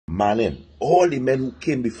manning, all the men who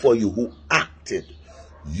came before you who acted,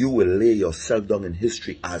 you will lay yourself down in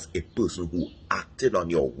history as a person who acted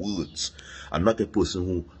on your words and not a person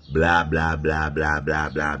who blah, blah, blah, blah, blah,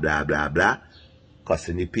 blah, blah, blah, blah,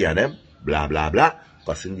 cussing the PNM, blah, blah, blah,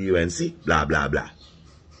 cussing the UNC, blah, blah, blah.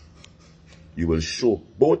 You will show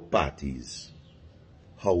both parties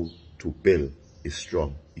how to build a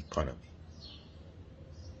strong economy.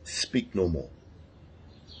 Speak no more.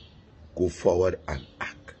 Go forward and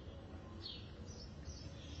act.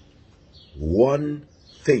 One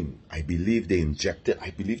thing I believe they injected,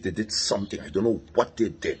 I believe they did something, I don't know what they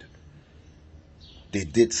did. They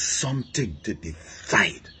did something to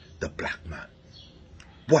divide the black man.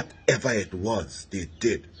 Whatever it was they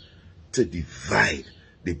did to divide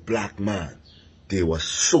the black man, they were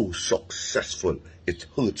so successful. It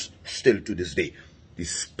hurts still to this day. The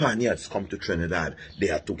Spaniards come to Trinidad, they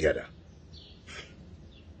are together.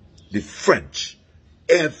 The French,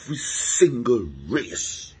 every single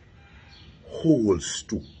race holds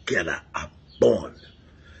together a bond,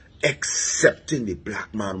 excepting the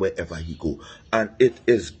black man wherever he go. And it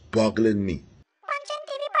is boggling me.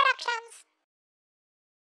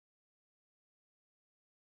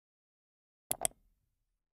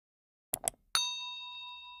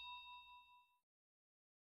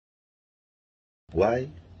 Why?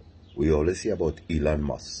 We always hear about Elon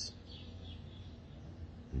Musk,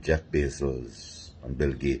 Jeff Bezos, and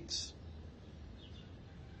Bill Gates.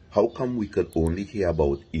 How come we could only hear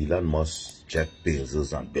about Elon Musk, Jeff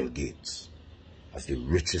Bezos, and Bill Gates as the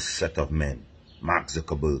richest set of men, Mark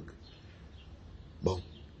Zuckerberg? But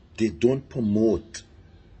they don't promote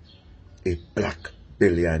a black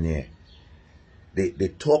billionaire. They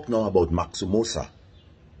talk now about Maximosa,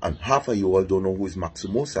 and half of you all don't know who is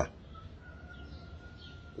Maximosa.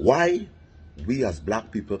 Why we as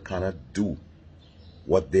black people cannot do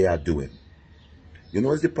what they are doing? You know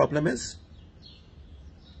what the problem is?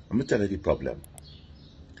 I'm going to tell you the problem.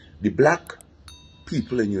 The black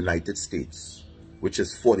people in the United States, which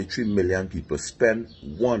is 43 million people, spend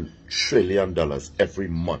 $1 trillion every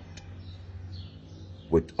month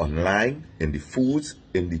with online, in the foods,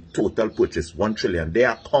 in the total purchase, 1 trillion. They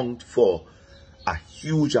account for a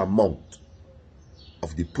huge amount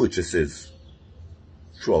of the purchases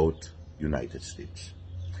throughout the United States.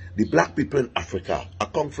 The black people in Africa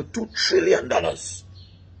account for $2 trillion.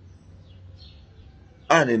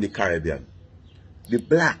 And in the Caribbean, the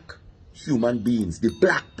black human beings, the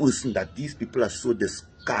black person that these people are so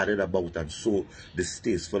discarded about and so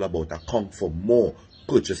distasteful about, account for more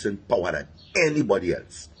purchasing power than anybody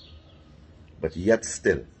else. But yet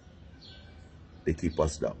still, they keep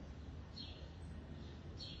us down.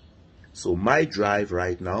 So my drive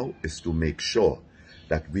right now is to make sure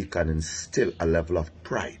that we can instill a level of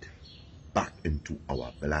pride back into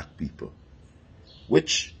our black people,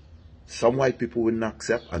 which some white people wouldn't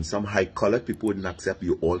accept and some high-colored people wouldn't accept.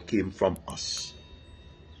 You all came from us.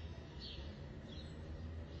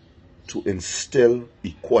 To instill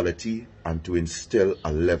equality and to instill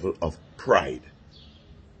a level of pride.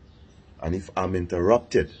 And if I'm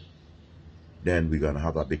interrupted, then we're going to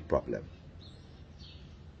have a big problem.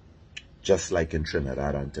 Just like in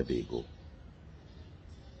Trinidad and Tobago.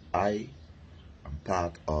 I am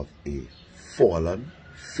part of a fallen,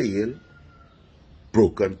 failed,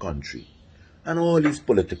 broken country. And all these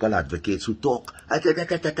political advocates who talk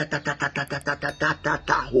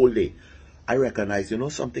whole day. I recognize, you know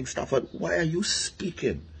something, Stafford? Why are you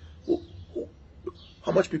speaking?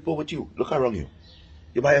 How much people with you? Look around you.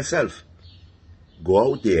 You're by yourself.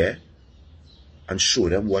 Go out there and show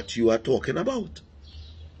them what you are talking about.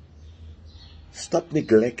 Stop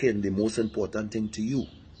neglecting the most important thing to you.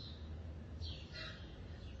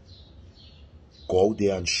 Go out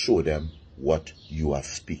there and show them what you are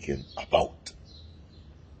speaking about.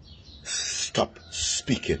 Stop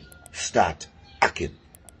speaking. Start acting.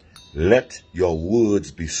 Let your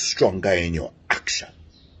words be stronger in your action.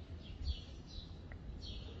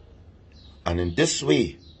 And in this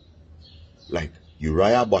way, like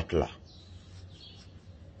Uriah Butler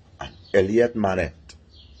and Elliot Manette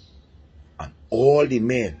and all the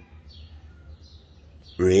men,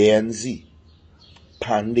 Rienzi,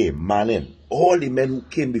 Pandey, Manning, all the men who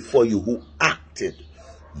came before you who acted,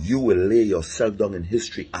 you will lay yourself down in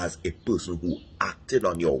history as a person who acted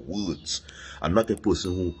on your words and not a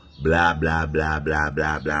person who blah, blah, blah, blah,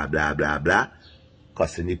 blah, blah, blah, blah, blah,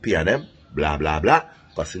 cussing the PNM, blah, blah, blah,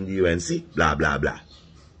 cussing the UNC, blah, blah, blah.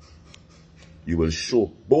 You will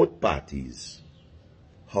show both parties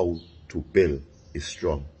how to build a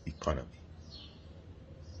strong economy.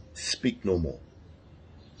 Speak no more.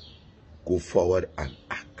 Go forward and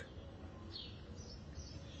act.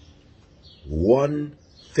 One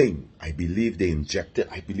thing. I believe they injected,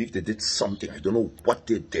 I believe they did something. I don't know what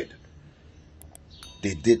they did.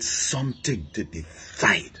 They did something to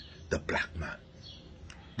divide the black man.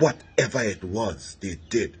 Whatever it was they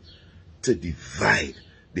did to divide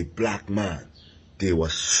the black man, they were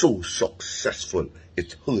so successful.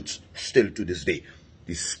 It hurts still to this day.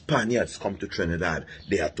 The Spaniards come to Trinidad,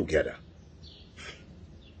 they are together.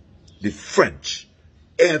 The French,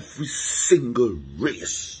 every single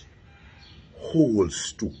race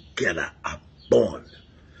holds together a bond,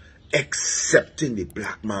 accepting the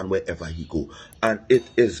black man wherever he go. And it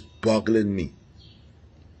is boggling me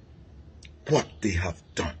what they have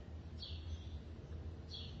done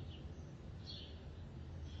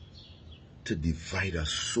to divide us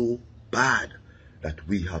so bad that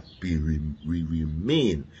we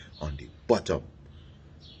remain on the bottom.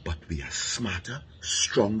 But we are smarter,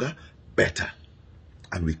 stronger, better,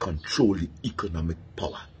 and we control the economic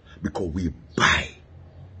power because we buy.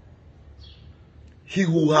 He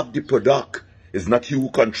who have the product is not he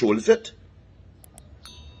who controls it.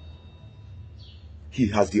 He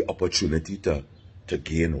has the opportunity to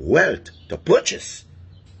gain wealth, to purchase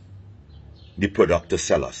the product to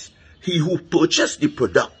sell us. He who purchased the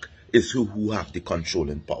product is who have the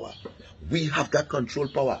controlling power. We have that control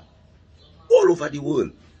power all over the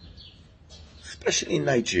world, especially in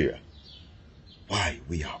Nigeria. Why?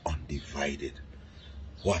 We are undivided.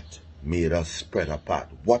 What made us spread apart?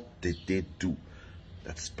 What did they do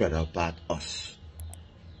that spread apart us?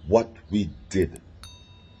 What we did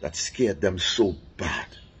that scared them so bad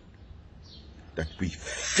that we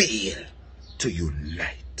fail to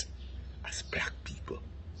unite as black people?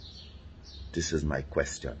 This is my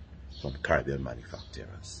question from Caribbean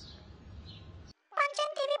manufacturers.